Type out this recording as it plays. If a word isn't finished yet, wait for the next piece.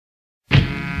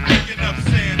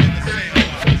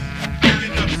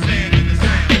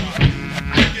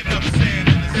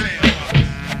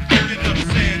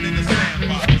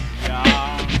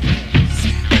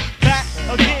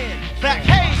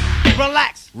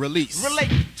release.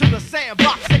 Relate to the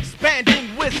sandbox,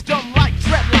 expanding wisdom like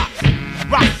dreadlocks.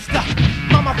 Rasta,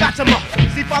 Mama Fatima,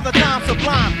 see Father Time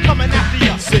Sublime coming after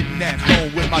you. Sitting at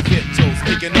home with my victuals,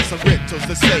 kicking up some riddles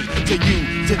to say to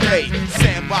you today.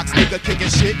 Sandbox nigga kicking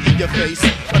shit in your face.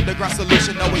 Underground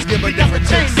solution always give a different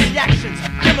chain taste. reactions,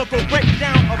 chemical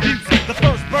breakdown, abuse, the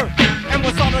first birth, and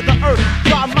what's all of the earth.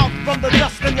 Dry mouth from the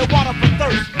dust and your water for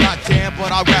thirst. Not damn,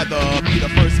 but I'd rather be the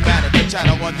first matter to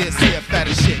chatter on this here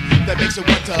fatter shit that makes you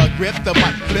want to grip the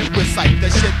mic, flip, recite the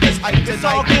shit that's hyped tonight. It's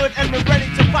all good and we're ready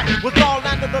to fight with all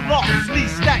under the law. Sleeve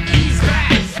stack, ease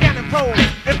back, scanning probes,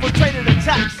 infiltrated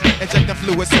attacks. Injecting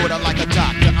fluid sorta like a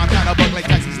doctor. I'm kinda bug like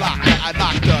taxis locker. I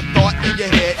knocked a thought in your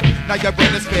head. Now your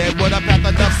brain is fed. What up after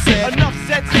enough said? Enough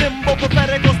said, symbol,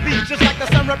 prophetical speech. Just like the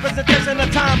sun representation of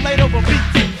time laid over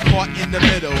beats. Caught in the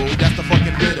middle, that's the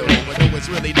fucking riddle. But no, it's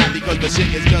really not because the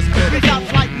shit is just pitiful. We got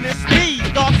lightning speed,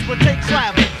 thoughts will take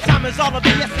travel. Time is all of the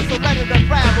essence, so let it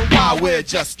unravel. While we're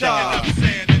just Picking up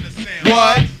sand in the sand.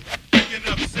 What? Picking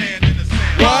up sand in the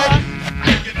sand. What?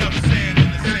 Picking up sand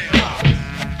in the sandbox.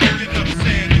 Picking up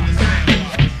sand in the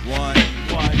sandbox.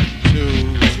 One,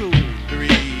 two,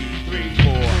 three,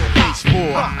 four. Page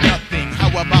four, nothing. How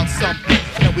about something?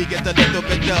 Can we get a little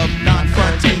bit of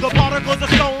non-fronting? The particles of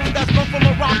stone that's broke from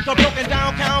a rock are broken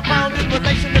down, compounded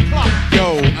relation to clock.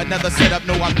 Yo, another setup.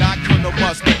 No, I'm not Colonel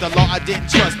Mustard. The law, I didn't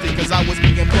trust it, cause I was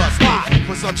being busted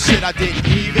for some shit I didn't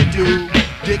even do.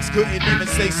 Dicks couldn't even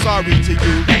say sorry to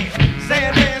you. Damn,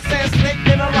 Sandman says snake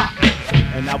in a rock.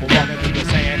 And now we're walking through the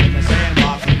sand in the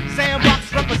sandbox.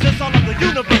 Sandbox represents all of the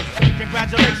universe.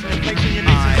 Congratulations, inflation, your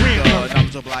nation's I'm reimbursed. the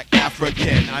knowledgeable black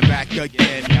African. I'm back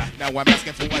again. Now I'm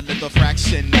asking for a little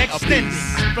fraction of Extended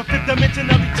peace. from fifth dimension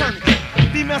of eternity.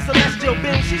 Female celestial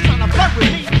being, she's trying to flirt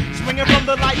with me. Swinging from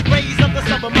the light rays of the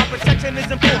sun, but my protection is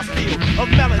in force field of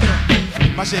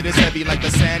melanin. My shit is heavy like the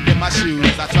sand in my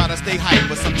shoes. I try to stay hype,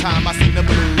 but sometimes I sing the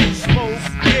blues. Smoke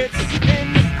gets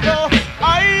in your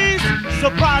eyes.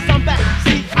 Surprise, I'm back.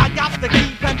 See, I got the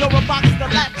key, Pandora box, the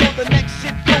latch on the next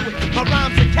shit going. My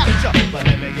rhymes are capture, but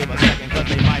let me give a second, cause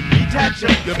they might detach you.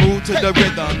 You move to the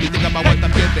rhythm, you think about what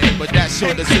I'm giving, but that's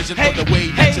your decision for the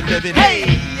way that you're living. Hey,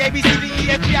 A, B, C, D,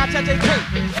 E, F, G, I, J, K,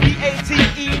 B, A, T,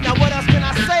 E. Now what else can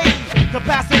I say?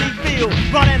 Capacity field,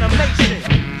 broad animation,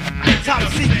 top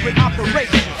secret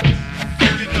operation.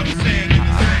 Picking up sand in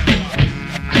the sandbox.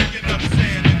 Picking up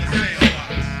sand in the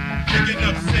sandbox. Picking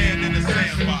up sand in the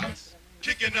sandbox.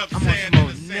 Kicking up sand in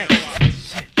the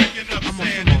sandbox. Picking up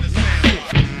sand in the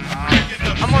sandbox. Picking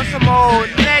up I'm on some old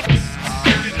next,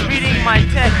 reading my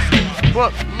text.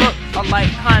 Book look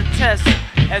alike contest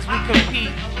as we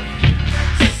compete.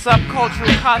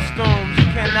 Subcultural costumes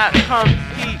cannot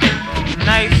compete.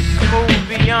 Nice, smooth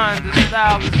beyond. The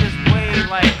style is just way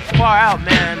like far out,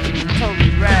 man.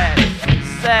 Totally rad.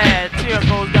 Sad, tear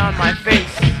goes down my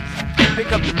face.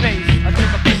 Pick up the pace, I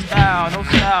pick up the style. No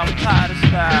style, I'm tired of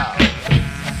style.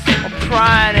 I'm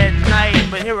crying at night,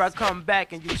 but here I come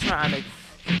back and you trying to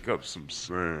pick up some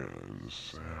sand in the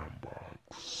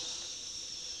sandbox.